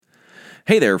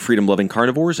Hey there, freedom-loving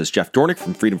carnivores. It's Jeff Dornick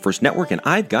from Freedom First Network, and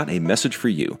I've got a message for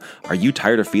you. Are you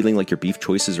tired of feeling like your beef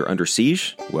choices are under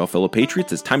siege? Well, fellow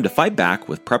patriots, it's time to fight back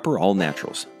with Prepper All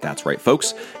Naturals. That's right,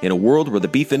 folks. In a world where the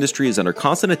beef industry is under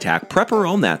constant attack, Prepper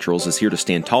All Naturals is here to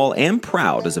stand tall and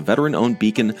proud as a veteran-owned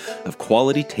beacon of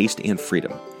quality, taste, and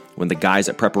freedom. When the guys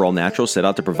at Prepper All Naturals set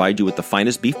out to provide you with the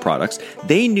finest beef products,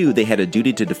 they knew they had a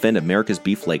duty to defend America's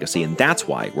beef legacy, and that's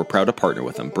why we're proud to partner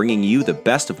with them, bringing you the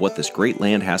best of what this great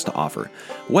land has to offer.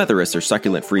 Whether it's their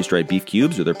succulent freeze-dried beef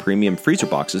cubes or their premium freezer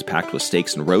boxes packed with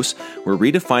steaks and roasts, we're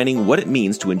redefining what it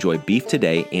means to enjoy beef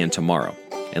today and tomorrow.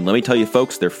 And let me tell you,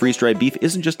 folks, their freeze-dried beef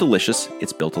isn't just delicious,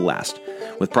 it's built to last.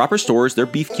 With proper stores, their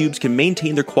beef cubes can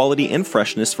maintain their quality and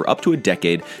freshness for up to a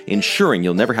decade, ensuring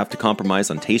you'll never have to compromise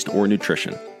on taste or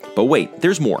nutrition. But wait,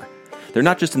 there's more. They're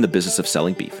not just in the business of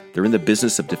selling beef. They're in the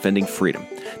business of defending freedom.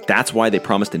 That's why they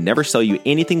promise to never sell you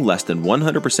anything less than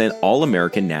 100%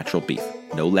 all-American natural beef.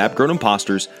 No lab-grown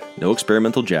imposters, no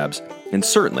experimental jabs, and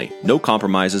certainly no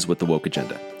compromises with the woke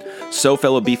agenda. So,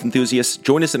 fellow beef enthusiasts,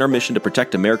 join us in our mission to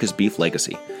protect America's beef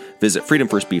legacy. Visit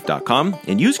freedomfirstbeef.com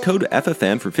and use code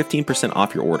FFN for 15%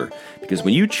 off your order. Because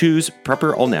when you choose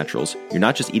Prepper All Naturals, you're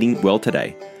not just eating well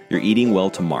today, you're eating well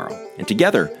tomorrow. And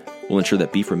together, we'll ensure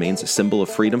that beef remains a symbol of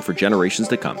freedom for generations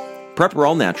to come. Prepper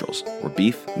All Naturals, where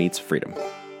beef meets freedom.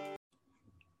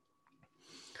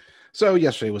 So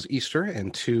yesterday was Easter,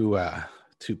 and two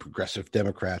progressive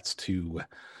Democrats, two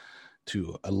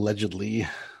allegedly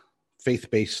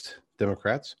faith-based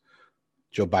Democrats,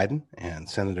 Joe Biden and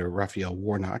Senator Raphael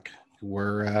Warnock,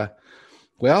 were,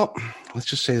 well, let's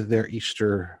just say that their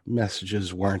Easter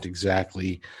messages weren't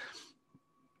exactly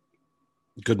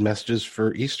good messages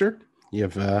for Easter. You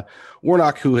have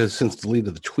Warnock, who has since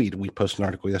deleted the tweet. We posted an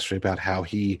article yesterday about how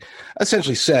he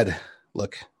essentially said,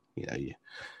 look,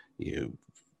 you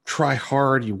try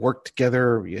hard, you work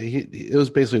together. It was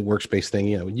basically a workspace thing.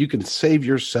 You can save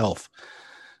yourself.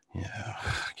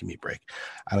 Give me a break.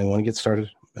 I don't want to get started.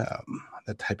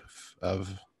 That type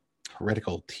of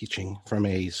heretical teaching from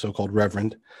a so-called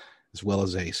reverend, as well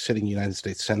as a sitting United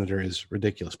States senator, is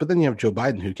ridiculous. But then you have Joe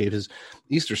Biden, who gave his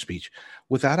Easter speech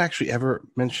without actually ever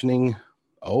mentioning,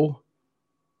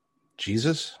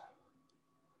 Jesus?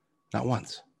 Not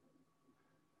once.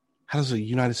 How does a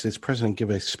United States president give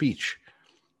a speech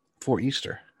for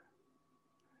Easter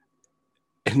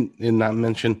and not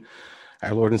mention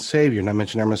our Lord and Savior, not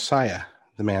mention our Messiah,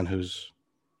 the man whose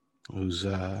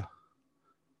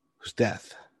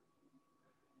death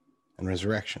and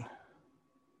resurrection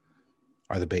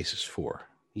are the basis for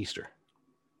Easter?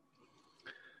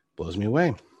 Blows me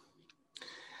away.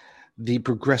 The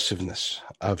progressiveness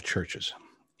of churches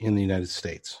in the United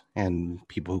States and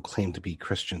people who claim to be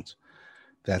Christians.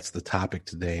 That's the topic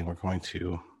today. And we're going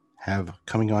to have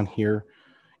coming on here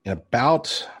in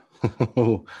about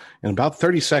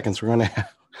 30 seconds. We're going to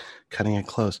have, cutting it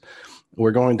close,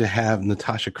 we're going to have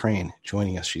Natasha Crain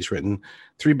joining us. She's written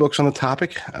 3 books on the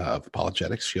topic of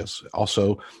apologetics. She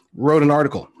also wrote an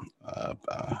article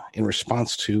in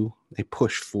response to a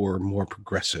push for more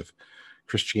progressive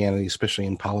Christianity, especially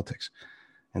in politics.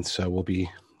 And so we'll be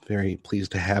very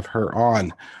pleased to have her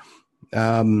on.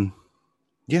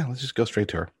 Let's just go straight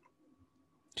to her.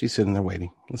 She's sitting there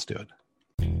waiting. Let's do it.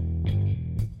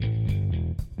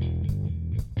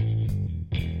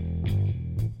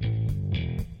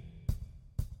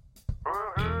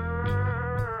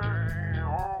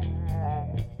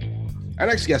 Our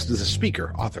next guest is a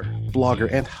speaker, author,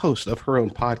 blogger, and host of her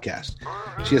own podcast.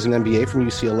 She has an MBA from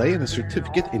UCLA and a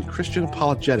certificate in Christian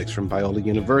apologetics from Biola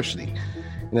University.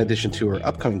 In addition to her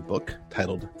upcoming book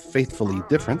titled Faithfully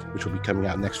Different, which will be coming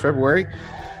out next February,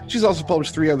 she's also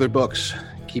published 3 other books: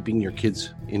 Keeping Your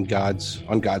Kids on God's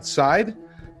Side,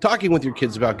 Talking with Your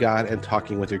Kids About God, and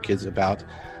Talking with Your Kids About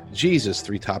Jesus.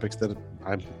 3 topics that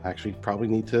I actually probably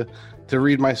need to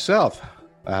read myself.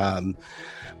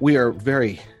 We are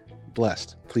very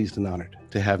blessed, pleased, and honored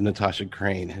to have Natasha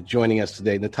Crain joining us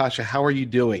today. Natasha, how are you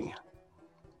doing?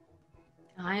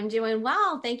 I'm doing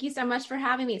well. Thank you so much for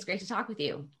having me. It's great to talk with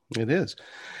you. It is.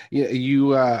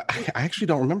 I actually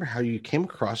don't remember how you came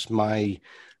across my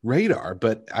radar,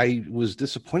 but I was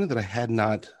disappointed that I had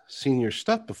not seen your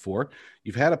stuff before.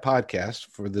 You've had a podcast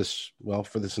for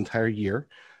this entire year.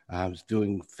 It's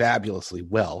doing fabulously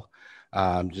well.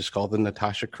 Just called the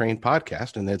Natasha Crain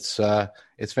Podcast, and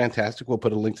it's fantastic. We'll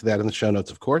put a link to that in the show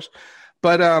notes, of course.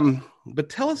 But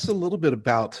tell us a little bit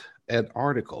about an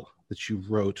article that you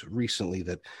wrote recently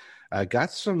that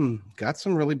got some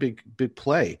really big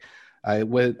play. It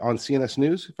went on CNS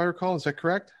News, if I recall. Is that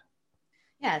correct?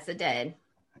 Yes, it did.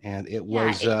 And it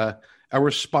was a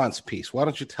response piece. Why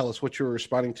don't you tell us what you were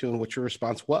responding to and what your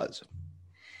response was?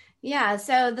 Yeah,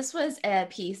 so this was an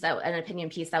opinion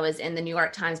piece that was in the New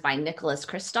York Times by Nicholas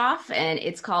Kristof, and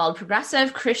it's called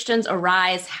Progressive Christians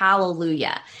Arise,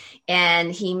 Hallelujah.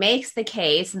 And he makes the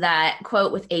case that,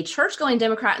 quote, with a church-going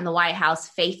Democrat in the White House,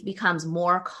 faith becomes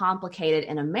more complicated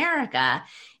in America.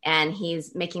 And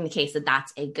he's making the case that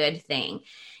that's a good thing.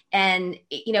 And,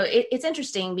 it's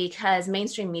interesting because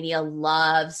mainstream media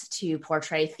loves to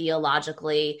portray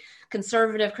theologically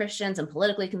conservative Christians and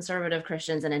politically conservative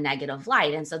Christians in a negative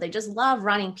light. And so they just love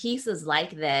running pieces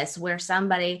like this, where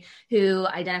somebody who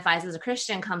identifies as a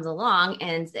Christian comes along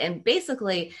and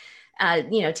basically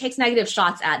takes negative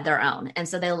shots at their own. And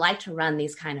so they like to run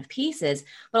these kind of pieces.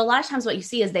 But a lot of times what you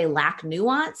see is they lack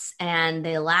nuance, and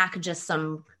they lack just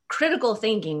some critical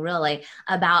thinking, really,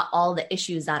 about all the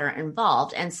issues that are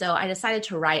involved. And so I decided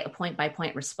to write a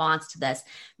point-by-point response to this,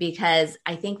 because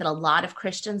I think that a lot of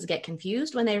Christians get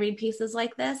confused when they read pieces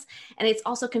like this. And it's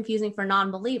also confusing for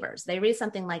non-believers. They read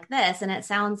something like this and it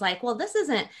sounds like, well, this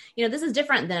isn't, this is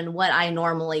different than what I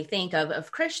normally think of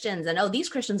Christians. And, oh, these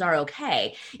Christians are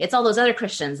okay. It's all those other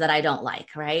Christians that I don't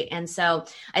like, right? And so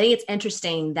I think it's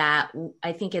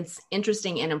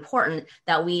interesting and important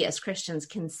that we as Christians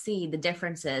can see the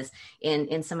differences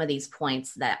in some of these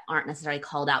points that aren't necessarily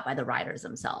called out by the writers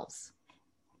themselves.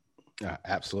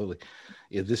 Absolutely.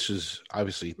 Yeah, this is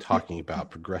obviously talking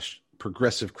about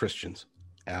progressive Christians.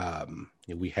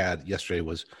 We had yesterday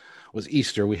was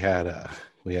Easter. We had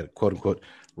quote unquote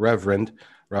Reverend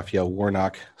Raphael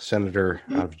Warnock, Senator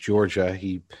out of Georgia.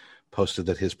 He posted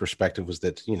that his perspective was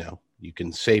that you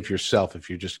can save yourself if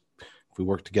we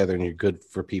work together and you're good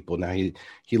for people. Now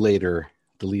he later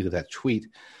deleted that tweet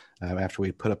after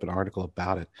we put up an article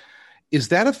about it. Is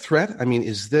that a threat? I mean,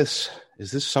 is this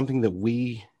something that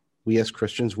we as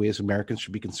Christians, we as Americans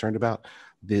should be concerned about?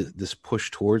 This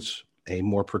push towards a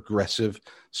more progressive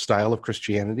style of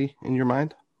Christianity in your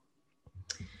mind?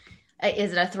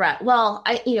 Is it a threat? Well,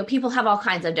 people have all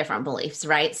kinds of different beliefs,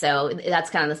 right? So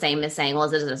that's kind of the same as saying,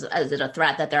 well, is it a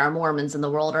threat that there are Mormons in the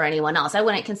world or anyone else? I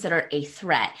wouldn't consider it a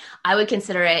threat. I would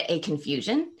consider it a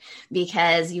confusion,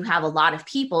 because you have a lot of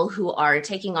people who are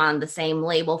taking on the same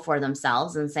label for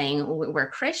themselves and saying we're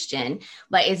Christian,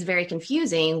 but it's very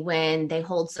confusing when they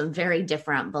hold some very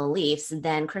different beliefs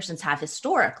than Christians have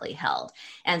historically held.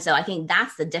 And so I think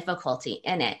that's the difficulty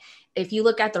in it. If you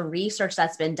look at the research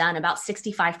that's been done, about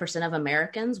 65% of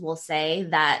Americans will say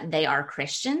that they are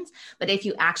Christians. But if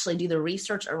you actually do the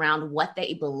research around what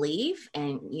they believe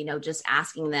and, just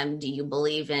asking them, do you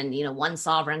believe in, one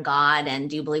sovereign God? And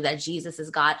do you believe that Jesus is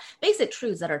God? Basic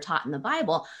truths that are taught in the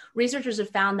Bible, researchers have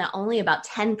found that only about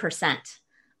 10%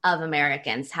 of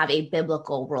Americans have a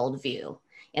biblical worldview.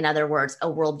 In other words, a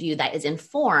worldview that is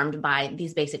informed by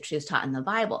these basic truths taught in the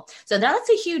Bible. So that's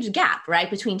a huge gap, right?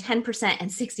 Between 10%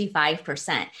 and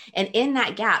 65%. And in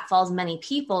that gap falls many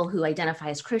people who identify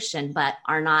as Christian, but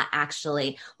are not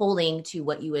actually holding to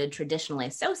what you would traditionally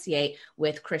associate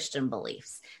with Christian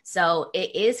beliefs. So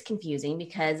it is confusing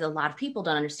because a lot of people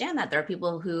don't understand that. There are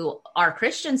people who are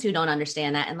Christians who don't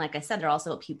understand that. And like I said, there are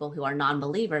also people who are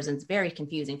non-believers. And it's very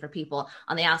confusing for people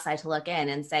on the outside to look in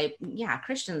and say, yeah,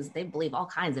 Christians, they believe all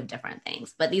kinds of different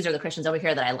things, but these are the Christians over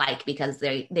here that I like because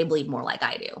they believe more like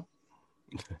I do.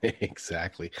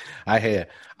 Exactly. I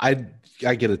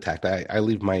get attacked. I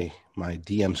leave my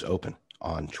DMs open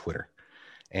on Twitter,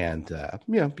 and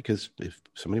because if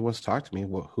somebody wants to talk to me,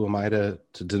 well, who am I to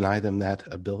deny them that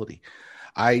ability?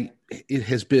 It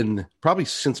has been probably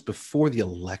since before the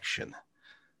election,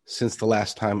 since the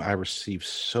last time I received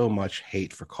so much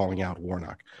hate for calling out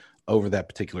Warnock over that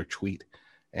particular tweet,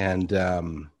 and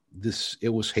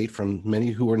it was hate from many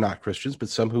who are not Christians, but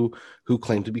some who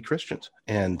claim to be Christians,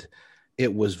 and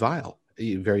it was vile,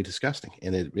 very disgusting.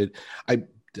 And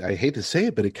I hate to say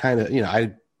it, but it kind of,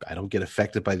 I don't get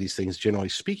affected by these things generally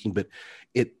speaking, but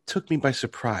it took me by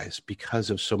surprise because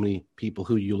of so many people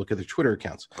who you look at their Twitter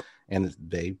accounts and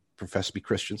they profess to be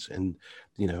Christians, and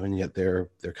and yet they're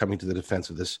coming to the defense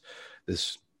of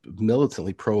this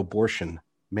militantly pro-abortion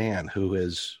man who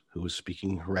is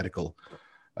speaking heretical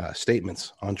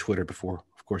statements on Twitter before,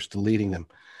 of course, deleting them.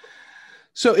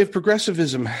 So if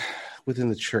progressivism within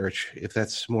the church, if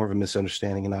that's more of a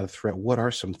misunderstanding and not a threat, what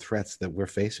are some threats that we're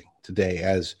facing today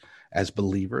as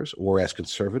believers or as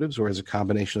conservatives or as a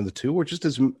combination of the two, or just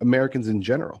as Americans in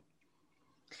general?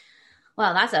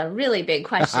 Well, that's a really big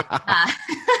question.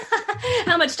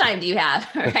 How much time do you have?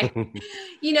 Right?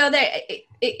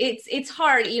 It's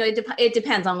hard. It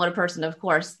depends on what a person, of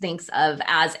course, thinks of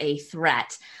as a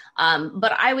threat.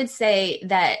 But I would say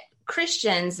that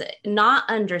Christians not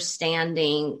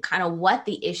understanding kind of what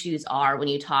the issues are when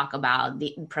you talk about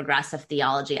the progressive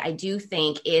theology, I do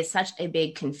think is such a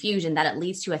big confusion that it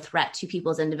leads to a threat to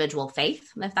people's individual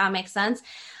faith, if that makes sense.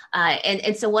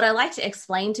 And so what I like to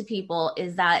explain to people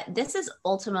is that this is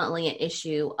ultimately an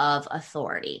issue of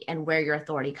authority and where your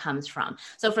authority comes from.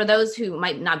 So for those who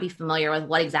might not be familiar with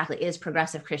what exactly is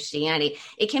progressive Christianity,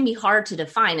 it can be hard to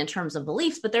define in terms of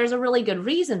beliefs, but there's a really good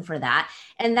reason for that.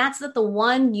 And that's that the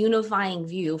one unifying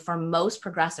view for most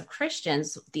progressive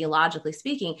Christians, theologically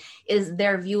speaking, is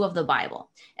their view of the Bible.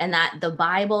 And that the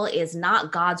Bible is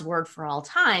not God's word for all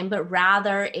time, but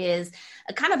rather is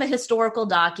a kind of a historical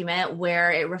document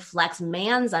where it reflects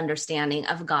man's understanding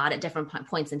of God at different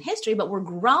points in history, but we're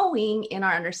growing in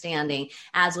our understanding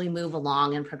as we move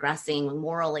along and progressing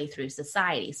morally through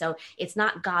society. So it's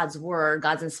not God's word,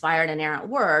 God's inspired inerrant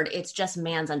word, it's just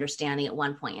man's understanding at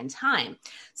one point in time.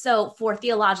 So for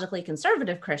theologically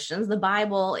conservative Christians, the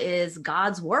Bible is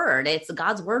God's word. It's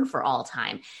God's word for all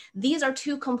time. These are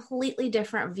two completely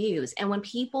different views. And when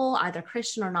people, either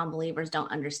Christian or non-believers,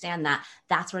 don't understand that,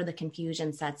 that's where the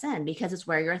confusion sets in, because it's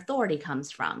where your authority comes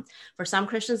from. For some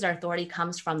Christians, their authority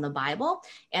comes from the Bible.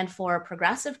 And for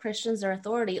progressive Christians, their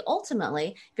authority,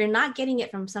 ultimately, if you're not getting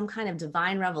it from some kind of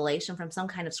divine revelation, from some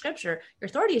kind of scripture, your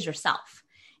authority is yourself.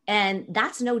 And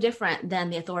that's no different than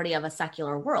the authority of a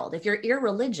secular world. If you're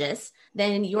irreligious,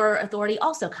 then your authority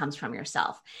also comes from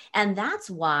yourself. And that's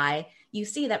why you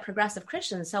see that progressive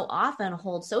Christians so often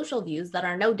hold social views that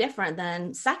are no different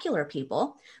than secular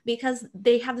people, because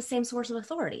they have the same source of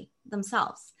authority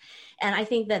themselves. And I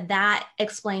think that that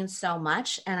explains so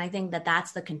much. And I think that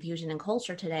that's the confusion in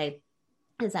culture today,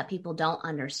 is that people don't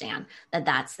understand that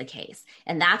that's the case.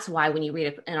 And that's why when you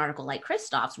read an article like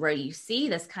Christoph's, where you see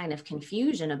this kind of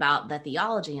confusion about the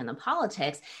theology and the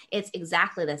politics, it's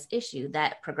exactly this issue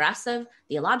that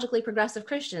theologically progressive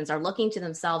Christians are looking to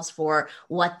themselves for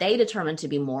what they determine to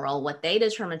be moral, what they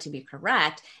determine to be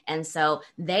correct. And so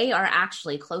they are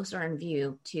actually closer in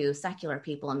view to secular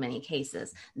people in many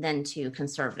cases than to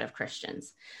conservative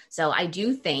Christians. So I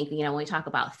do think, when we talk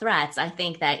about threats, I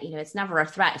think that, it's never a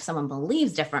threat if someone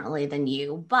believes differently than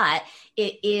you, but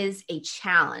it is a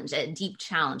challenge, a deep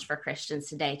challenge for Christians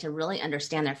today to really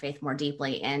understand their faith more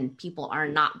deeply. And people are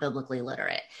not biblically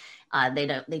literate.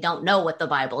 They don't know what the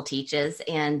Bible teaches,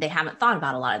 and they haven't thought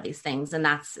about a lot of these things. And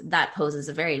that poses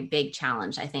a very big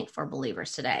challenge, I think, for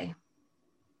believers today.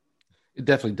 It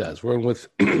definitely does. We're on with,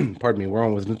 we're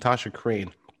on with Natasha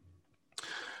Crain,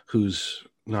 whose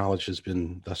knowledge has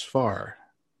been thus far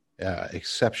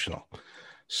exceptional.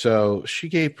 So she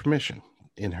gave permission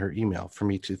in her email for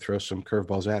me to throw some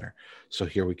curveballs at her. So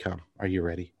here we come. Are you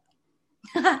ready?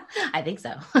 I think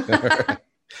so.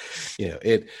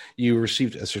 You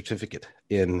received a certificate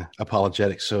in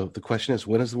apologetics. So the question is,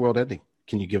 when is the world ending?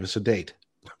 Can you give us a date?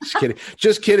 Just kidding.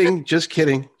 Just kidding. Just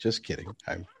kidding. Just kidding.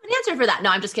 I have an answer for that.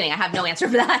 No, I'm just kidding. I have no answer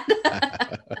for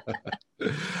that.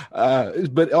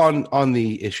 But on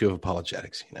the issue of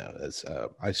apologetics, as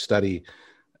I study,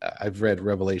 I've read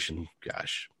Revelation,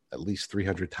 at least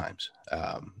 300 times.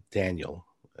 Daniel,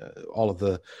 all of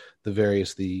the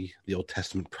various, the Old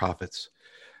Testament prophets.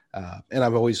 And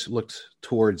I've always looked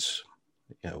towards,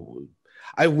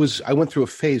 I went through a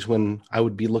phase when I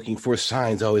would be looking for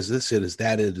signs. Oh, is this it? Is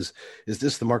that it? Is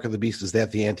this the mark of the beast? Is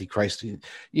that the Antichrist? And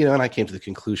I came to the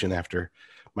conclusion, after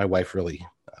my wife really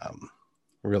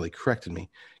corrected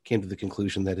me, came to the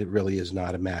conclusion that it really is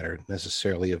not a matter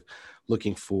necessarily of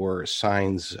looking for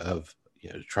signs of,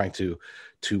 trying to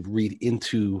read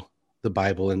into the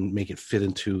Bible and make it fit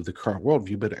into the current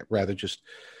worldview, but rather just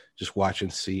watch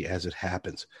and see as it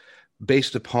happens.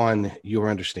 Based upon your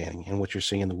understanding and what you're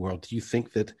seeing in the world, do you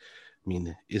think that,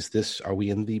 are we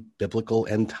in the biblical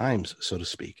end times, so to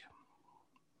speak?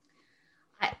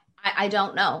 I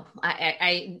don't know.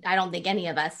 I don't think any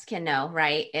of us can know,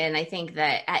 right? And I think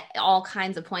that at all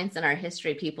kinds of points in our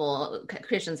history,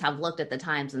 Christians have looked at the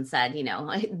times and said,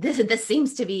 this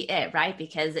seems to be it, right?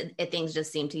 Because things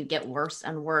just seem to get worse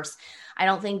and worse. I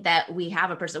don't think that we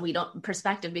have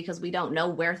perspective because we don't know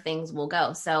where things will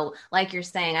go. So like you're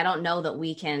saying, I don't know that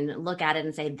we can look at it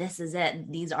and say, this is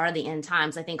it. These are the end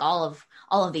times. I think all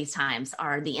of these times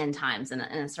are the end times in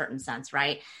a certain sense,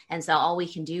 right? And so all we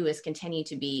can do is continue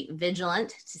to be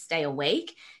vigilant, to stay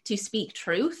awake, to speak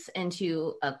truth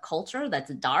into a culture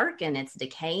that's dark and it's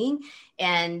decaying,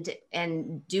 and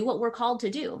do what we're called to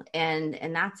do.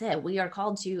 And that's it. We are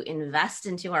called to invest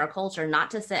into our culture, not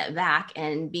to sit back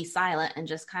and be silent and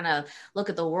just kind of look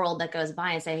at the world that goes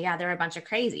by and say, yeah, they're a bunch of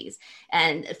crazies.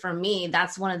 And for me,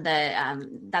 that's one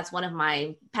of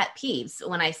my pet peeves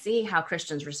when I see how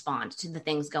Christians respond to the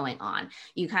things going on.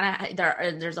 You kind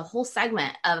of, there's a whole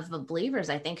segment of believers,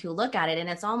 I think, who look at it and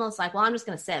it's almost like, well, I'm just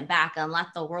going to sit back and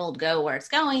let the world go where it's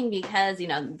going because,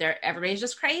 everybody's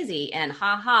just crazy and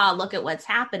look at what's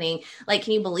happening. Like,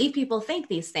 can you believe people think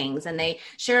these things? And they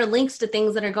share links to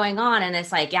things that are going on. And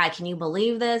it's like, yeah, can you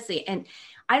believe this? And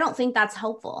I don't think that's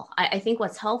helpful. I think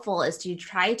what's helpful is to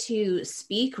try to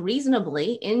speak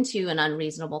reasonably into an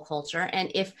unreasonable culture.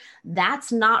 And if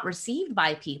that's not received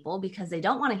by people because they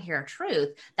don't want to hear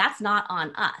truth, that's not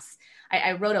on us.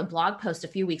 I wrote a blog post a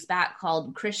few weeks back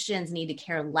called Christians Need to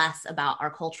Care Less About Our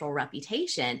Cultural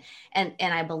Reputation. And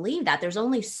I believe that there's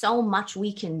only so much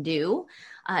we can do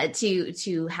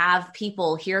to have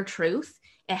people hear truth,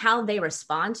 and how they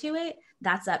respond to it,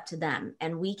 that's up to them.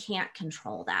 And we can't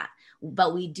control that.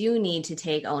 But we do need to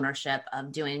take ownership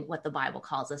of doing what the Bible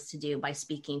calls us to do by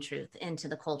speaking truth into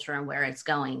the culture and where it's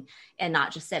going, and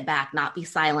not just sit back, not be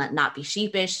silent, not be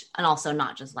sheepish, and also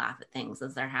not just laugh at things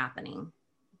as they're happening.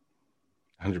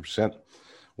 100%.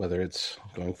 Whether it's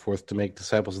going forth to make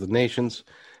disciples of the nations,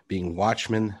 being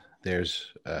watchmen,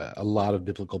 there's a lot of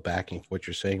biblical backing for what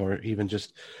you're saying, or even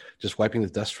just wiping the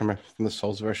dust from the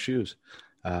soles of our shoes.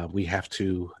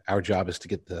 Our job is to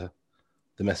get the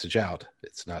message out.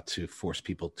 It's not to force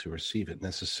people to receive it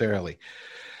necessarily.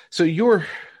 So your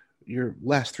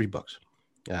last 3 books,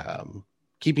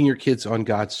 keeping your kids on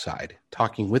God's side,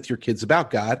 talking with your kids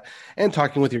about God, and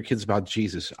talking with your kids about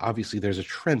Jesus. Obviously, there's a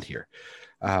trend here.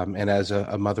 And as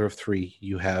a mother of 3,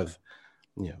 you have,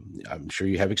 I'm sure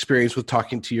you have experience with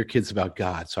talking to your kids about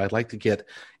God. So I'd like to get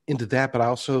into that, but I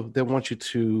also then want you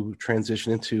to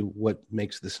transition into what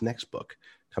makes this next book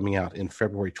coming out in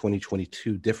February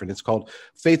 2022 different. It's called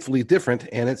Faithfully Different,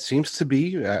 and it seems to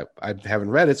be, I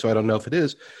haven't read it, so I don't know if it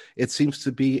is, it seems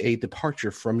to be a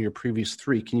departure from your previous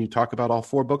 3. Can you talk about all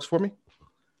 4 books for me?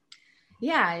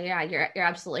 Yeah, you're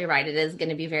absolutely right. It is going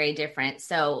to be very different.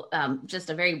 So just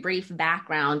a very brief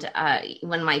background.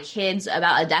 When my kids,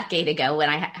 about a decade ago, when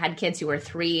I had kids who were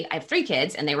 3, I have 3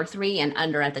 kids and they were 3 and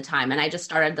under at the time. And I just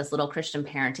started this little Christian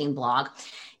parenting blog.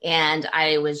 And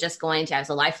I was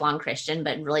a lifelong Christian,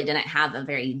 but really didn't have a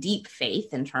very deep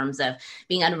faith in terms of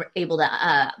being able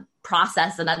to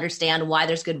process and understand why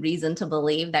there's good reason to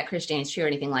believe that Christianity is true or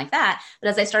anything like that. But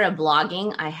as I started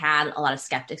blogging, I had a lot of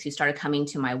skeptics who started coming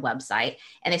to my website,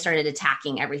 and they started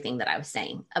attacking everything that I was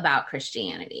saying about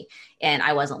Christianity. And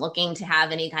I wasn't looking to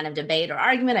have any kind of debate or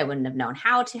argument. I wouldn't have known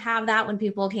how to have that when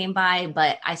people came by,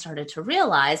 but I started to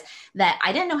realize that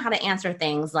I didn't know how to answer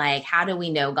things like, how do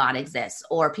we know God exists?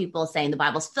 Or people saying the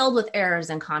Bible's filled with errors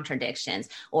and contradictions,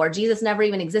 or Jesus never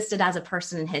even existed as a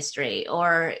person in history,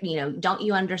 or, don't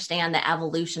you understand that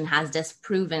evolution has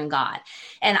disproven God?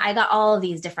 And I got all of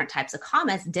these different types of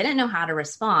comments, didn't know how to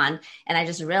respond. And I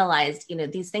just realized,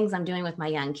 these things I'm doing with my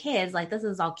young kids, like, this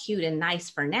is all cute and nice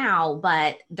for now,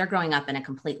 but they're growing up in a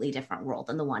completely different world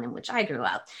than the one in which I grew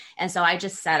up. And so I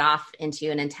just set off into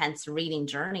an intense reading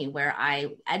journey where I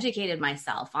educated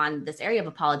myself on this area of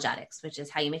apologetics, which is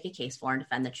how you make a case for and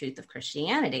defend the truth of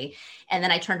Christianity. And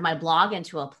then I turned my blog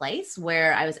into a place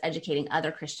where I was educating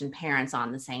other Christian parents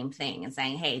on the same thing and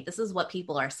saying, hey, this is what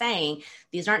people are saying.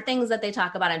 These aren't things that they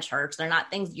talk about in church. They're not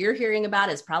things you're hearing about.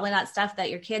 It's probably not stuff that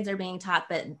your kids are being taught,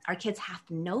 but our kids have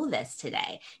to know this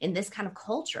today in this kind of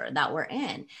culture that we're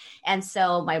in. And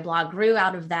so my blog grew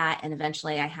out of that. And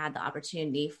eventually I had the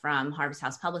opportunity from Harvest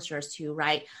House Publishers to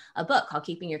write a book called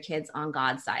Keeping Your Kids on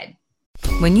God's Side.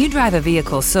 When you drive a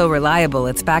vehicle so reliable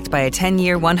it's backed by a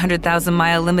 10-year,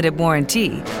 100,000-mile limited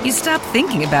warranty, you stop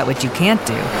thinking about what you can't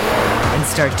do and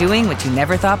start doing what you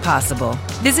never thought possible.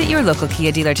 Visit your local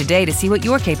Kia dealer today to see what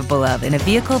you're capable of in a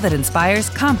vehicle that inspires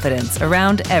confidence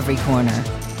around every corner.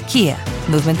 Kia,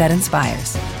 movement that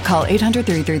inspires. Call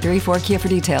 800-333-4KIA for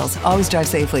details. Always drive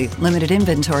safely. Limited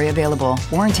inventory available.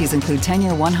 Warranties include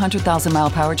 10-year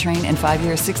 100,000-mile powertrain and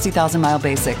 5-year 60,000-mile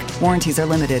basic. Warranties are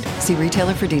limited. See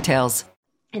retailer for details.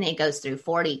 And it goes through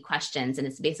 40 questions, and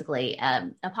it's basically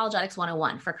Apologetics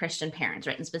 101 for Christian parents,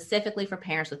 written specifically for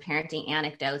parents with parenting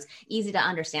anecdotes, easy to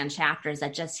understand chapters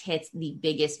that just hits the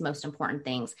biggest, most important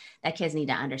things that kids need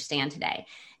to understand today.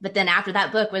 But then after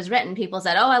that book was written, people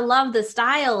said, oh, I love the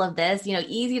style of this,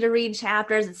 easy to read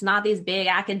chapters. It's not these big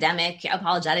academic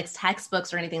apologetics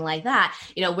textbooks or anything like that.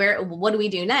 What do we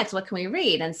do next? What can we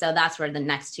read? And so that's where the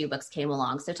next 2 books came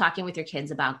along. So Talking with Your Kids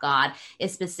About God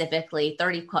is specifically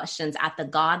 30 questions at the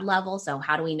God level. So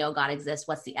how do we know God exists?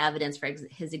 What's the evidence for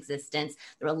his existence?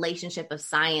 The relationship of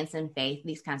science and faith,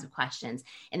 these kinds of questions.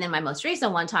 And then my most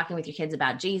recent one, Talking with Your Kids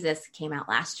About Jesus, came out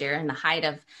last year in the height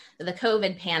of the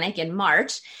COVID panic in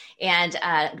March. And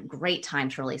great time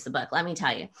to release a book, let me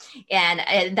tell you.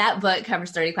 And that book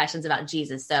covers 30 questions about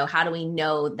Jesus. So how do we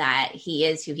know that he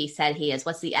is who he said he is?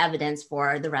 What's the evidence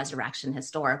for the resurrection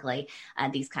historically?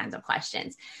 These kinds of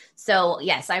questions. So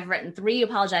yes, I've written 3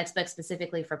 apologetics books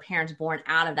specifically for parents born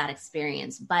out of that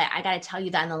experience. But I got to tell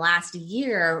you that in the last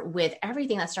year, with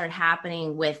everything that started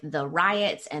happening with the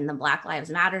riots and the Black Lives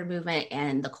Matter movement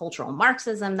and the cultural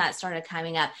Marxism that started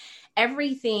coming up,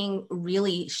 everything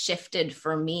really shifted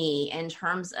for me in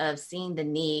terms of seeing the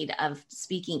need of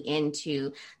speaking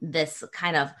into this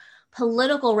kind of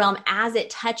political realm as it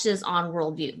touches on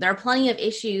worldview. There are plenty of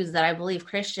issues that I believe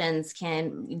Christians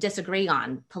can disagree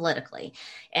on politically.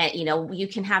 And, you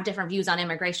can have different views on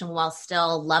immigration while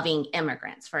still loving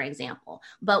immigrants, for example.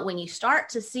 But when you start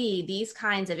to see these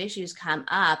kinds of issues come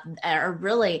up are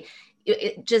really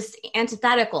just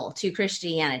antithetical to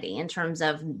Christianity in terms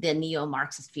of the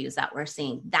neo-Marxist views that we're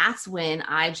seeing. That's when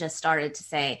I just started to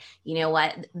say, you know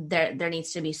what, there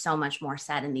needs to be so much more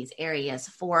said in these areas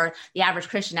for the average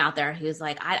Christian out there who's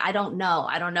like, I don't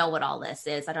know what all this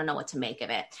is. I don't know what to make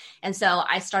of it. And so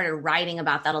I started writing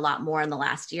about that a lot more in the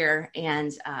last year.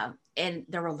 And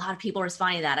there were a lot of people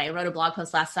responding to that. I wrote a blog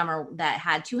post last summer that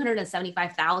had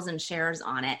 275,000 shares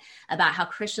on it about how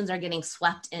Christians are getting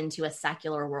swept into a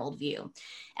secular worldview.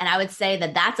 And I would say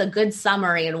that that's a good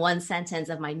summary in one sentence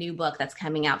of my new book that's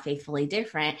coming out, Faithfully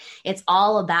Different. It's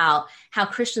all about how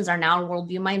Christians are now a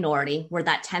worldview minority. We're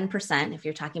that 10%, if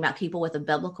you're talking about people with a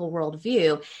biblical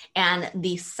worldview. And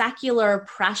the secular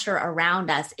pressure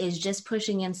around us is just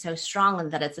pushing in so strongly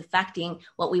that it's affecting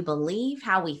what we believe,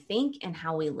 how we think, and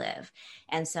how we live.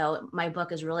 And so my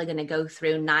book is really going to go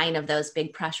through 9 of those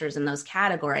big pressures in those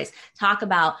categories, talk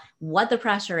about what the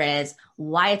pressure is,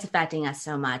 why it's affecting us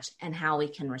so much, and how we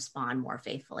can respond more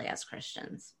faithfully as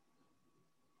Christians.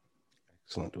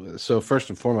 Excellent. So first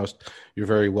and foremost, you're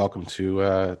very welcome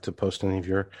to post any of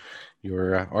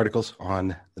your articles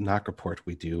on the Knock Report.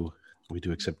 We do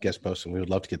accept guest posts, and we would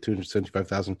love to get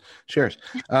 275,000 shares.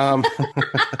 That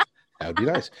would be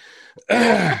nice.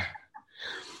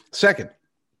 Second,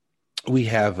 we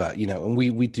have, and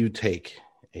we do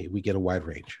we get a wide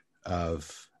range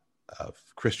of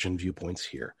Christian viewpoints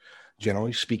here.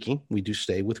 Generally speaking, we do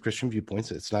stay with Christian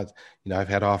viewpoints. It's not, I've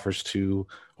had offers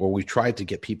we tried to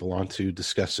get people on to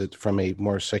discuss it from a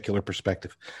more secular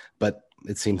perspective, but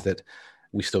it seems that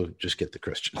we still just get the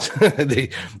Christians.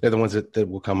 They're the ones that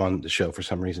will come on the show for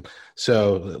some reason.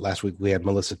 So last week we had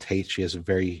Melissa Tate. She has a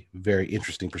very, very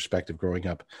interesting perspective growing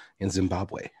up in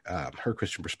Zimbabwe. Her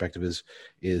Christian perspective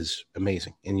is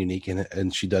amazing and unique,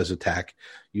 and she does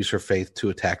use her faith to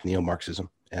attack neo-Marxism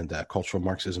and cultural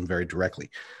Marxism very directly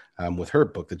with her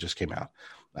book that just came out.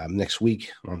 Next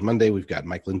week on Monday, we've got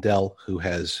Mike Lindell, who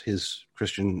has his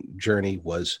Christian journey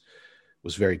was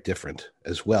very different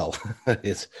as well.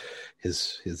 His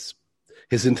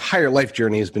entire life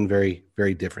journey has been very,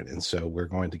 very different. And so we're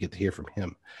going to get to hear from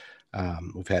him.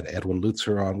 We've had Edwin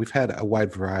Lutzer on. We've had a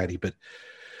wide variety, but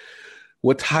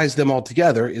what ties them all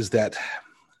together is that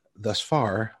thus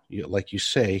far, like you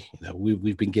say,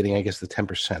 we've been getting, I guess, the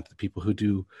 10%, the people who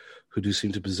do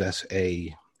seem to possess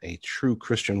a true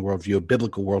Christian worldview, a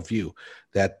biblical worldview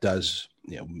that does,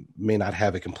 may not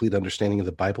have a complete understanding of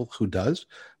the Bible, who does,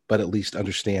 but at least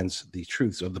understands the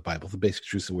truths of the Bible, the basic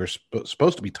truths that we're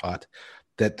supposed to be taught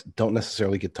that don't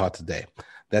necessarily get taught today.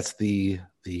 That's the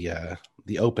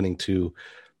opening to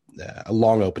a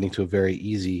long opening to a very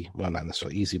easy, well, not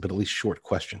necessarily easy, but at least short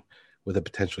question with a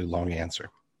potentially long answer.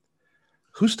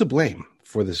 Who's to blame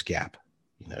for this gap?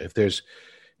 If there's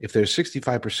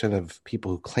 65% of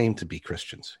people who claim to be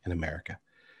Christians in America,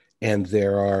 and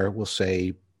there are, we'll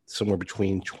say, somewhere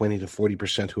between 20 to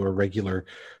 40% who are regular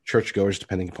churchgoers,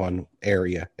 depending upon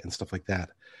area and stuff like that,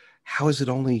 how is it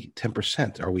only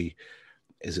 10%?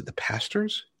 Is it the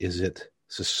pastors? Is it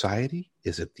society?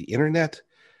 Is it the internet?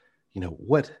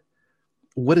 What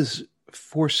is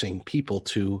forcing people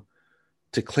to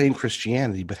claim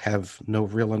Christianity but have no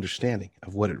real understanding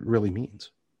of what it really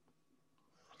means?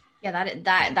 Yeah,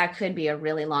 that could be a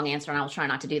really long answer, and I'll try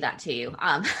not to do that to you.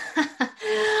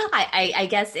 I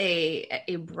guess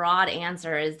a broad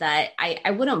answer is that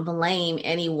I wouldn't blame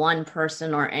any one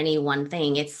person or any one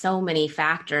thing. It's so many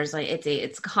factors. Like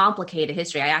it's complicated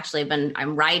history.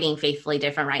 I'm writing Faithfully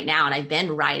Different right now, and I've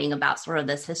been writing about sort of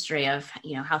this history of,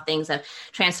 how things have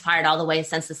transpired all the way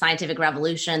since the scientific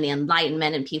revolution, the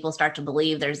Enlightenment, and people start to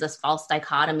believe there's this false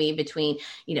dichotomy between,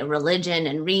 religion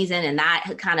and reason. And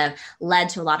that kind of led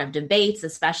to a lot of debates,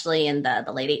 especially in the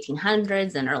late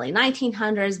 1800s and early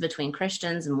 1900s between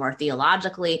Christians and more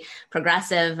theologically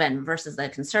progressive and versus the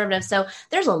conservative. So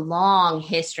there's a long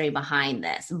history behind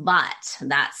this. But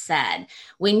that said,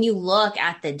 when you look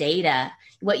at the data,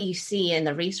 what you see in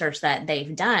the research that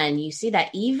they've done, you see that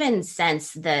even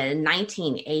since the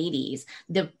 1980s,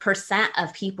 the percent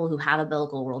of people who have a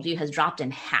biblical worldview has dropped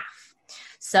in half.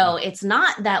 So it's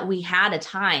not that we had a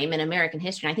time in American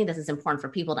history, and I think this is important for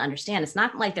people to understand. It's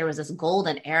not like there was this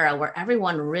golden era where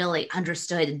everyone really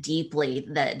understood deeply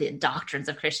the doctrines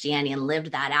of Christianity and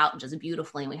lived that out just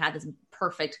beautifully, and we had this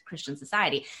perfect Christian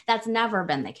society. That's never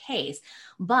been the case.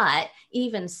 But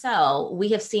even so, we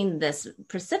have seen this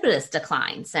precipitous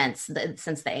decline since the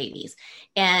 80s.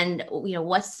 And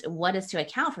what is to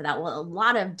account for that? Well, a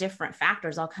lot of different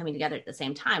factors all coming together at the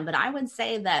same time. But I would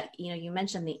say that, you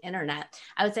mentioned the internet.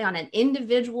 I would say on an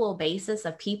individual basis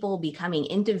of people becoming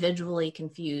individually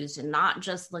confused and not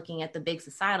just looking at the big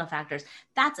societal factors,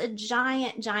 that's a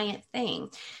giant, giant thing,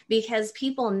 because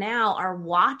people now are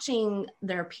watching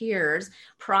their peers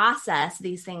process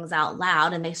these things out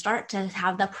loud, and they start to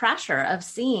have the pressure of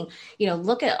seeing,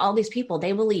 look at all these people,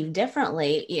 they believe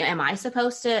differently. Am I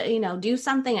supposed to, do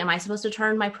something? Am I supposed to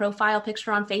turn my profile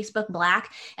picture on Facebook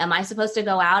black? Am I supposed to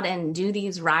go out and do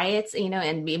these riots,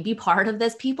 and be part of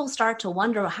this? People start to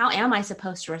wonder, how am I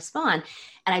supposed to respond?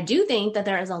 And I do think that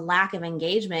there is a lack of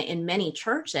engagement in many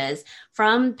churches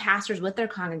from pastors with their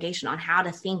congregation on how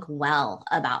to think well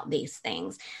about these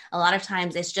things. A lot of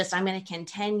times it's just, I'm going to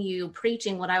continue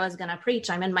preaching what I was going to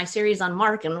preach. I'm in my series on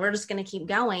Mark, and we're just going to keep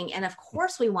going. And of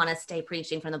course we want to stay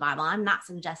preaching from the Bible. I'm not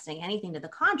suggesting anything to the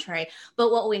contrary,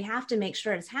 but what we have to make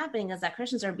sure is happening is that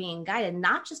Christians are being guided,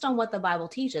 not just on what the Bible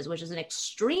teaches, which is an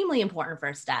extremely important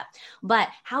first step, but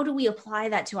how do we apply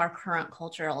that to our current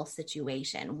cultural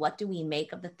situation? What do we make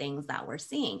of the things that we're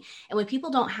seeing? And when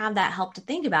people don't have that help to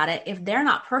think about it, if they're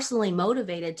not personally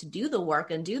motivated to do the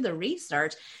work and do the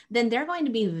research, then they're going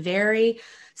to be very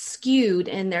skewed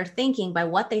in their thinking by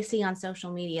what they see on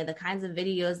social media, the kinds of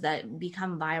videos that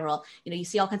become viral. You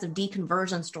see all kinds of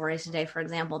deconversion stories today, for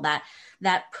example, that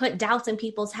put doubts in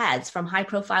people's heads from high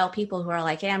profile people who are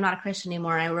like, hey, I'm not a Christian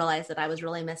anymore. I realized that I was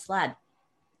really misled.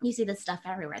 You see this stuff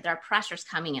everywhere. There are pressures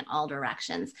coming in all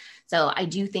directions. So I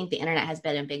do think the internet has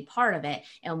been a big part of it.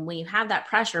 And when you have that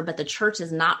pressure, but the church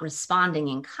is not responding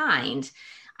in kind,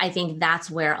 I think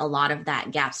that's where a lot of that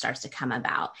gap starts to come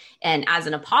about. And as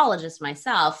an apologist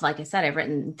myself, like I said, I've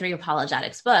written 3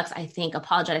 apologetics books. I think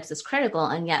apologetics is critical,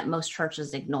 and yet most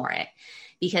churches ignore it.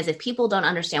 Because if people don't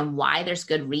understand why there's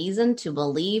good reason to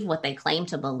believe what they claim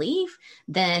to believe,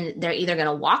 then they're either going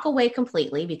to walk away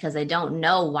completely because they don't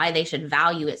know why they should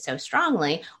value it so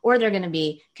strongly, or they're going to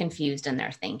be confused in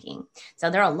their thinking. So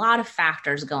there are a lot of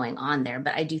factors going on there,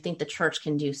 but I do think the church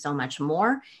can do so much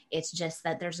more. It's just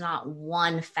that there's not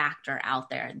one factor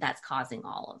out there that's causing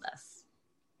all of this.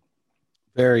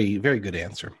 Very, very good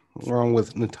answer. Along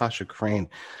with Natasha Crain.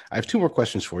 I have 2 more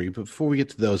questions for you, but before we get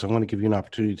to those, I want to give you an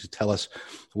opportunity to tell us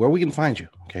where we can find you.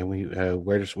 Okay,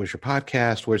 where's your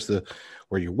podcast? Where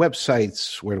are your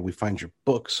websites? Where do we find your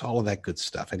books? All of that good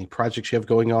stuff. Any projects you have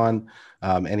going on?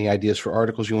 Any ideas for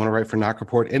articles you want to write for Knock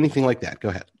Report? Anything like that? Go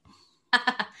ahead.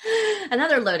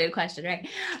 Another loaded question,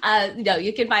 right? No,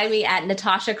 you can find me at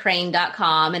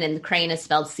natashacrain.com, and then Crain is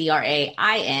spelled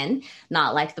Crain,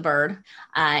 not like the bird.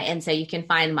 And so you can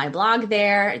find my blog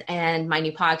there, and my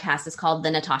new podcast is called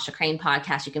the Natasha Crain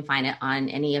Podcast. You can find it on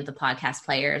any of the podcast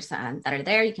players that are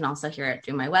there. You can also hear it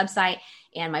through my website,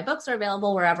 and my books are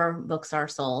available wherever books are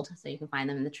sold. So you can find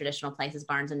them in the traditional places,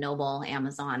 Barnes & Noble,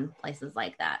 Amazon, places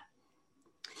like that.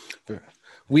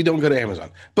 We don't go to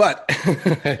Amazon, but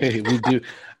we do.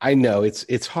 I know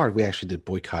it's hard. We actually did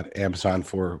boycott Amazon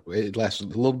it lasted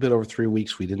a little bit over 3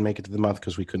 weeks. We didn't make it to the month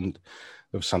because we couldn't.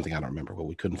 There was something, I don't remember what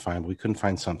we couldn't find. We couldn't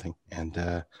find something,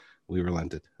 and we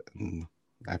relented. And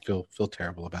I feel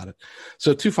terrible about it.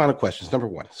 So 2 final questions. Number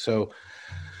 1. So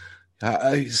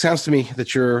it sounds to me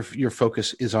that your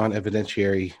focus is on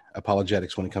evidentiary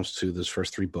apologetics when it comes to those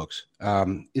first 3 books.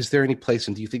 Is there any place,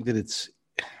 and do you think that it's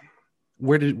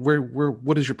what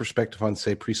is your perspective on,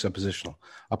 say, presuppositional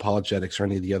apologetics or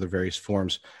any of the other various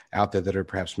forms out there that are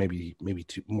perhaps maybe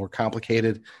more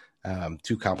complicated,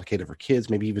 too complicated for kids,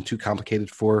 maybe even too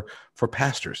complicated for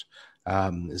pastors?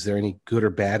 Is there any good or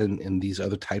bad in these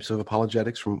other types of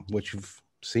apologetics from what you've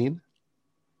seen?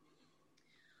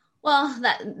 Well,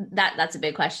 that's a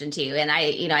big question too. And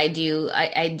I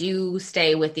do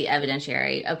stay with the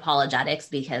evidentiary apologetics,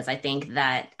 because I think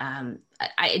that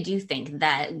I do think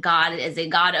that God is a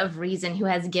God of reason who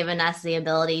has given us the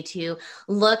ability to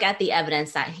look at the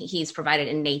evidence that he's provided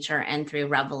in nature and through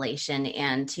revelation,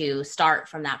 and to start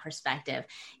from that perspective.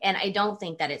 And I don't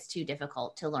think that it's too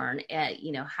difficult to learn,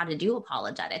 how to do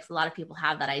apologetics. A lot of people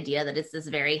have that idea that it's this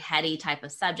very heady type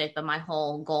of subject, but my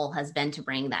whole goal has been to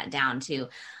bring that down to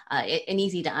an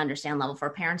easy to understand level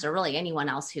for parents, or really anyone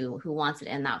else who wants it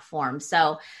in that form.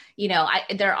 So,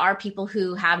 there are people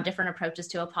who have different approaches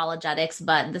to apologetics,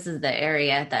 but this is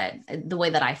the way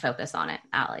that I focus on it,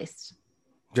 at least.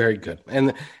 Very good.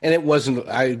 And it wasn't,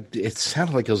 it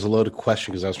sounded like it was a loaded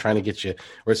question, because I was trying to get you,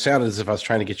 or it sounded as if I was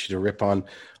trying to get you to rip on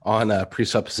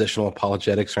presuppositional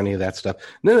apologetics or any of that stuff.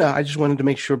 No, I just wanted to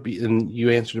make sure, and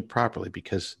you answered it properly,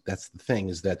 because that's the thing,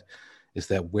 is that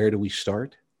where do we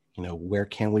start? Where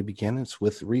can we begin? It's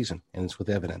with reason, and it's with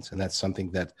evidence. And that's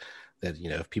something that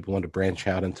if people want to branch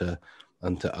out into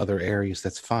other areas,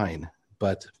 that's fine.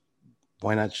 But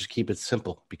why not just keep it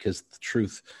simple? Because the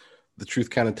truth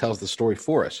kind of tells the story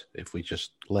for us if we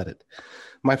just let it.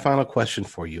 My final question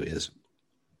for you is,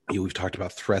 we've talked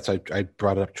about threats. I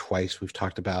brought it up twice. We've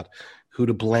talked about who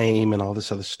to blame and all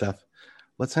this other stuff.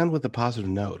 Let's end with a positive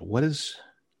note.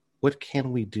 What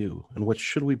can we do, and what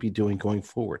should we be doing going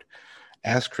forward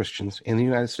as Christians in the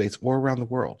United States or around the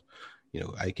world?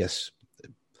 I guess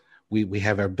we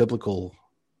have our biblical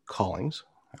callings.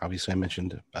 Obviously, I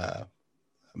mentioned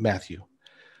Matthew.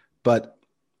 But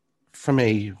from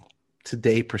a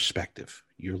today perspective,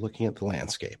 you're looking at the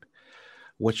landscape.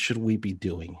 What should we be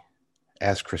doing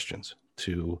as Christians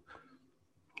to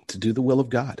do the will of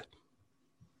God?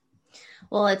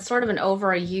 Well, it's sort of an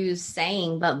overused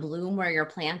saying, but bloom where you're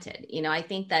planted. I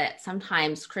think that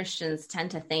sometimes Christians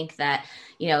tend to think that,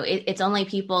 it's only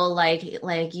people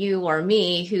like you or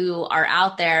me who are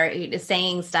out there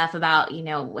saying stuff about,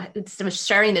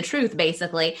 sharing the truth,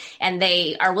 basically, and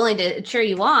they are willing to cheer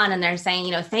you on, and they're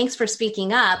saying, thanks for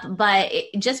speaking up. But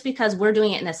just because we're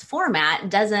doing it in this format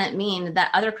doesn't mean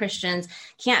that other Christians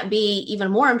can't be even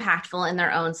more impactful in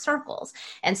their own circles.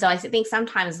 And so I think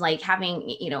sometimes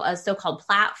having, a so-called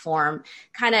platform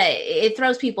it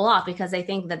throws people off, because they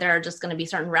think that there are just going to be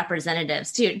certain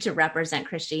representatives to represent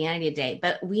Christianity today.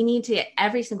 But we need to,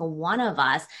 every single one of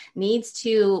us needs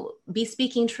to be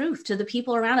speaking truth to the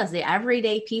people around us, the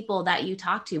everyday people that you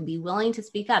talk to. Be willing to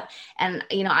speak up. And,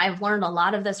 I've learned a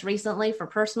lot of this recently for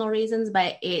personal reasons,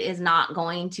 but it is not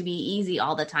going to be easy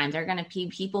all the time. There are going to be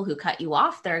people who cut you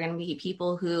off. There are going to be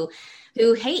people who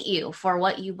hate you for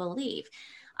what you believe.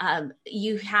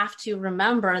 You have to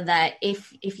remember that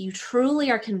if you truly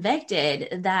are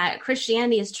convicted that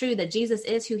Christianity is true, that Jesus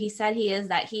is who he said he is,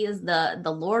 that he is the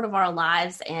Lord of our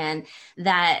lives, and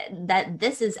that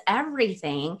this is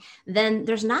everything, then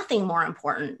there's nothing more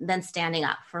important than standing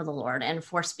up for the Lord and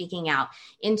for speaking out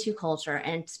into culture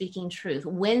and speaking truth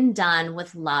when done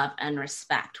with love and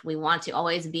respect. We want to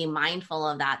always be mindful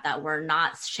of that we're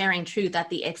not sharing truth at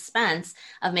the expense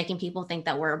of making people think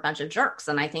that we're a bunch of jerks.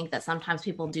 And I think that sometimes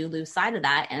people do lose sight of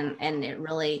that, and it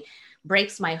really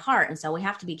breaks my heart. And so we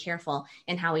have to be careful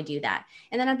in how we do that.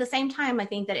 And then at the same time, I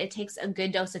think that it takes a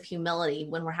good dose of humility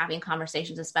when we're having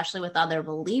conversations, especially with other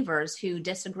believers who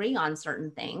disagree on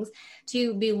certain things,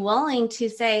 to be willing to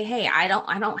say, hey, I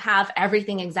don't have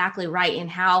everything exactly right in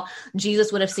how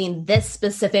Jesus would have seen this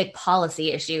specific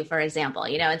policy issue, for example,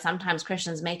 and sometimes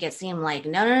Christians make it seem like,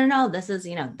 no, this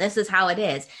is how it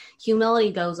is.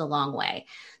 Humility goes a long way.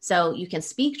 So you can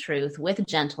speak truth with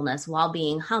gentleness while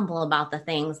being humble about the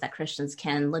things that Christians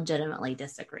can legitimately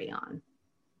disagree on.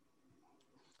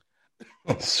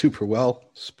 Super well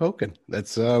spoken.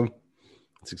 That's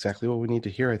exactly what we need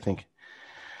to hear, I think.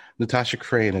 Natasha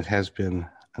Crain, it has been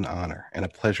an honor and a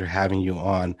pleasure having you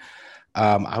on.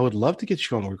 I would love to get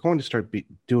you on. We're going to start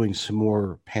doing some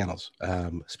more panels,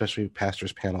 especially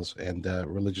pastors panels and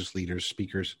religious leaders,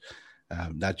 speakers.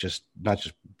 Not just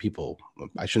people,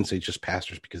 I shouldn't say just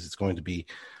pastors, because it's going to be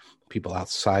people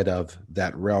outside of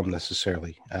that realm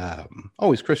necessarily.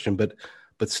 Always Christian, but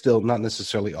still not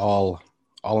necessarily all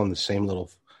in the same little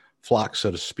flock,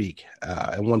 so to speak.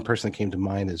 And one person that came to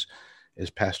mind is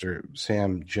Pastor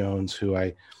Sam Jones, who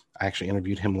I actually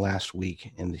interviewed him last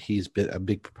week, and he's been a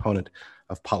big proponent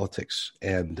of politics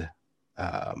and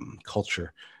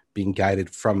culture being guided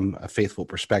from a faithful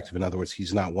perspective. In other words,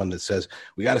 he's not one that says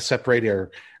we got to separate our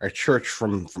church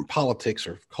from politics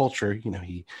or culture.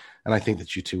 And I think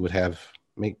that you two would have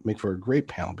make for a great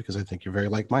panel because I think you're very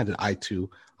like-minded. I too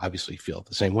obviously feel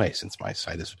the same way since my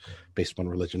site is based on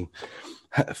religion,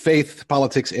 faith,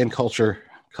 politics, and culture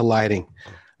colliding.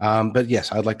 But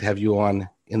yes, I'd like to have you on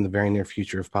in the very near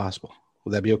future if possible.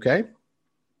 Would that be okay?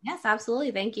 Yes,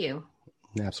 absolutely. Thank you.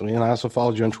 Absolutely. And I also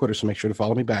followed you on Twitter, so make sure to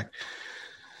follow me back.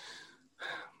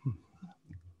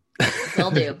 Will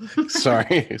do.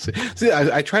 Sorry. See,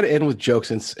 I try to end with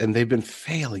jokes, and they've been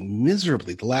failing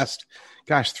miserably the last,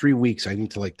 3 weeks. I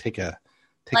need to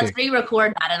Let's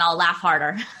re-record that, and I'll laugh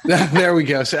harder. There we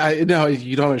go. So no,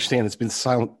 you don't understand. It's been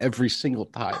silent every single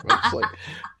time. It's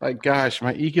my gosh,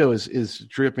 my ego is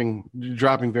dropping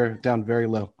down very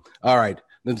low. All right,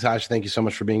 Natasha, thank you so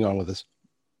much for being on with us.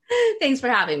 Thanks for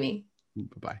having me.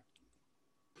 Bye-bye.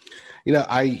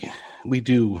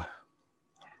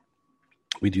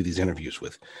 We do these interviews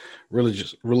with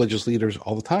religious leaders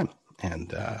all the time,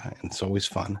 and it's always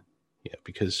fun,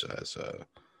 because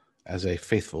as a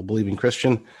faithful, believing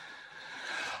Christian,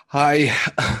 I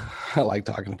like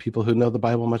talking to people who know the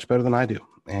Bible much better than I do,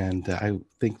 and I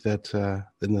think that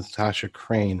Natasha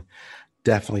Crain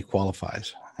definitely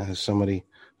qualifies as somebody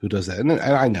who does that. And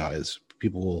I know as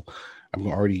people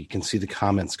you can see the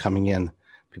comments coming in.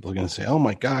 People are going to say, "Oh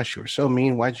my gosh, you were so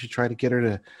mean. Why did you try to get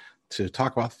her to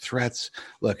talk about threats?"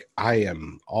 Look, I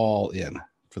am all in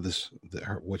for this.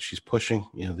 What she's pushing,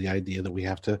 the idea that we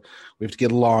have to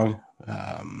get along,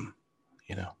 and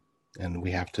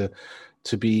we have to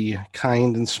be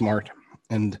kind and smart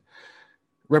and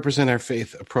represent our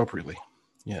faith appropriately.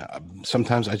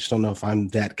 Sometimes I just don't know if I'm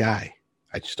that guy.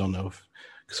 I just don't know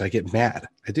because I get mad.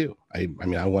 I do. I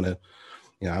want to.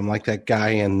 I'm like that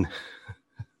guy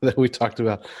that we talked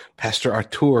about, Pastor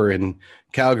Artur in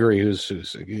Calgary, who's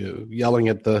yelling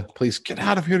at the police, "Get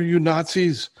out of here, you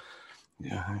Nazis!"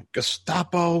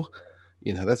 Gestapo.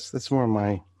 That's more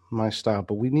my style.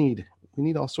 But we need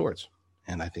all sorts,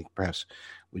 and I think perhaps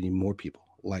we need more people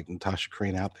like Natasha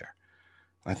Crain out there.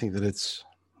 I think that it's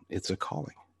a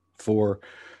calling for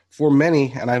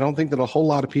many, and I don't think that a whole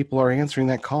lot of people are answering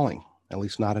that calling. At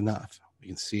least not enough. We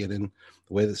can see it in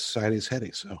the way that society is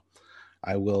heading. So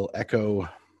I will echo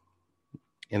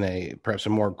in perhaps a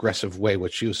more aggressive way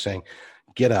what she was saying.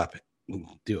 Get up,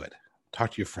 do it.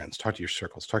 Talk to your friends, talk to your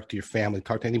circles, talk to your family,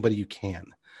 talk to anybody you can.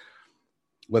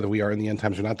 Whether we are in the end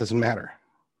times or not doesn't matter.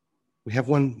 We have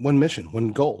one mission,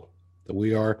 one goal that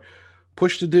we are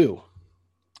pushed to do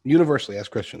universally as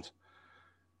Christians.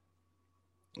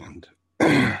 And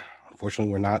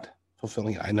unfortunately, we're not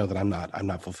fulfilling it. I know that I'm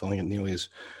not fulfilling it nearly as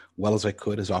well as I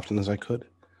could, as often as I could.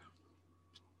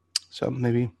 So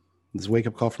maybe this is a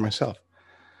wake-up call for myself.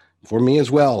 For me as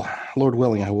well, Lord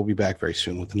willing, I will be back very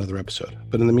soon with another episode.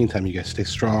 But in the meantime, you guys stay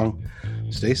strong,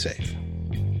 stay safe,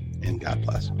 and God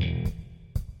bless.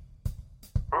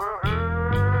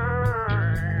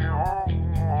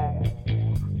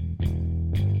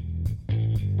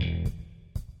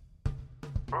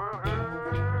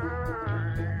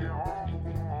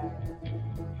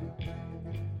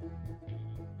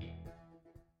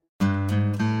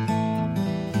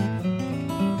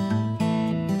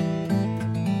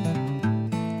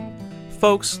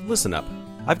 Folks, listen up.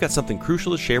 I've got something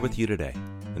crucial to share with you today.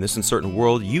 In this uncertain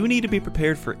world, you need to be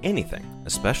prepared for anything,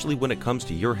 especially when it comes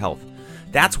to your health.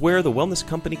 That's where the Wellness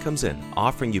Company comes in,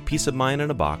 offering you peace of mind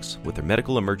in a box with their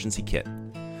medical emergency kit.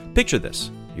 Picture this.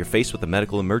 You're faced with a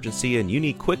medical emergency and you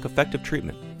need quick, effective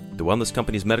treatment. The Wellness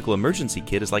Company's medical emergency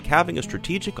kit is like having a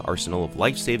strategic arsenal of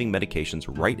life-saving medications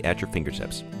right at your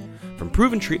fingertips. From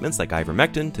proven treatments like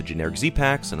ivermectin to generic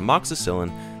Z-Paks and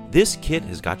amoxicillin, this kit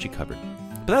has got you covered.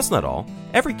 But that's not all.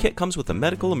 Every kit comes with a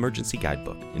medical emergency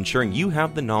guidebook, ensuring you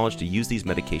have the knowledge to use these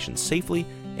medications safely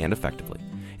and effectively.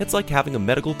 It's like having a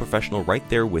medical professional right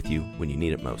there with you when you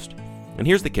need it most. And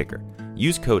here's the kicker.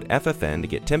 Use code FFN to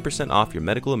get 10% off your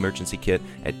medical emergency kit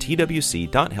at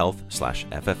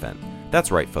twc.health/FFN.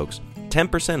 That's right, folks.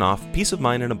 10% off, peace of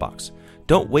mind in a box.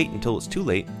 Don't wait until it's too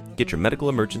late. Get your medical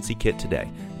emergency kit today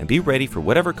and be ready for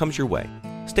whatever comes your way.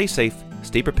 Stay safe,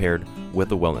 stay prepared with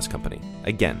the Wellness Company.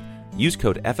 Again, use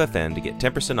code FFN to get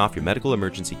 10% off your medical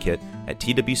emergency kit at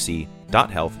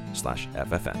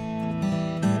twc.health/FFN.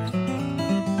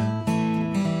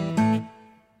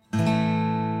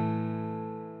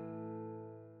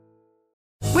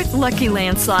 With Lucky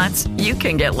Land Slots, you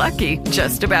can get lucky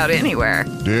just about anywhere.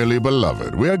 Dearly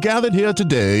beloved, we are gathered here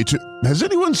today to... Has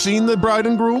anyone seen the bride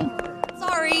and groom?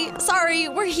 Sorry,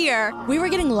 we're here. We were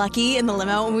getting lucky in the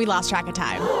limo and we lost track of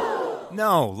time.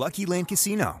 No, Lucky Land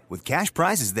Casino, with cash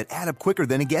prizes that add up quicker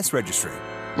than a guest registry.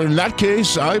 In that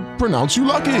case, I pronounce you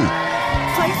lucky.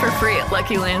 Play for free at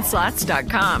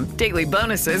LuckyLandSlots.com. Daily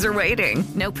bonuses are waiting.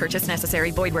 No purchase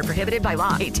necessary. Void where prohibited by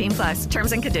law. 18+.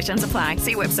 Terms and conditions apply.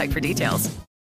 See website for details.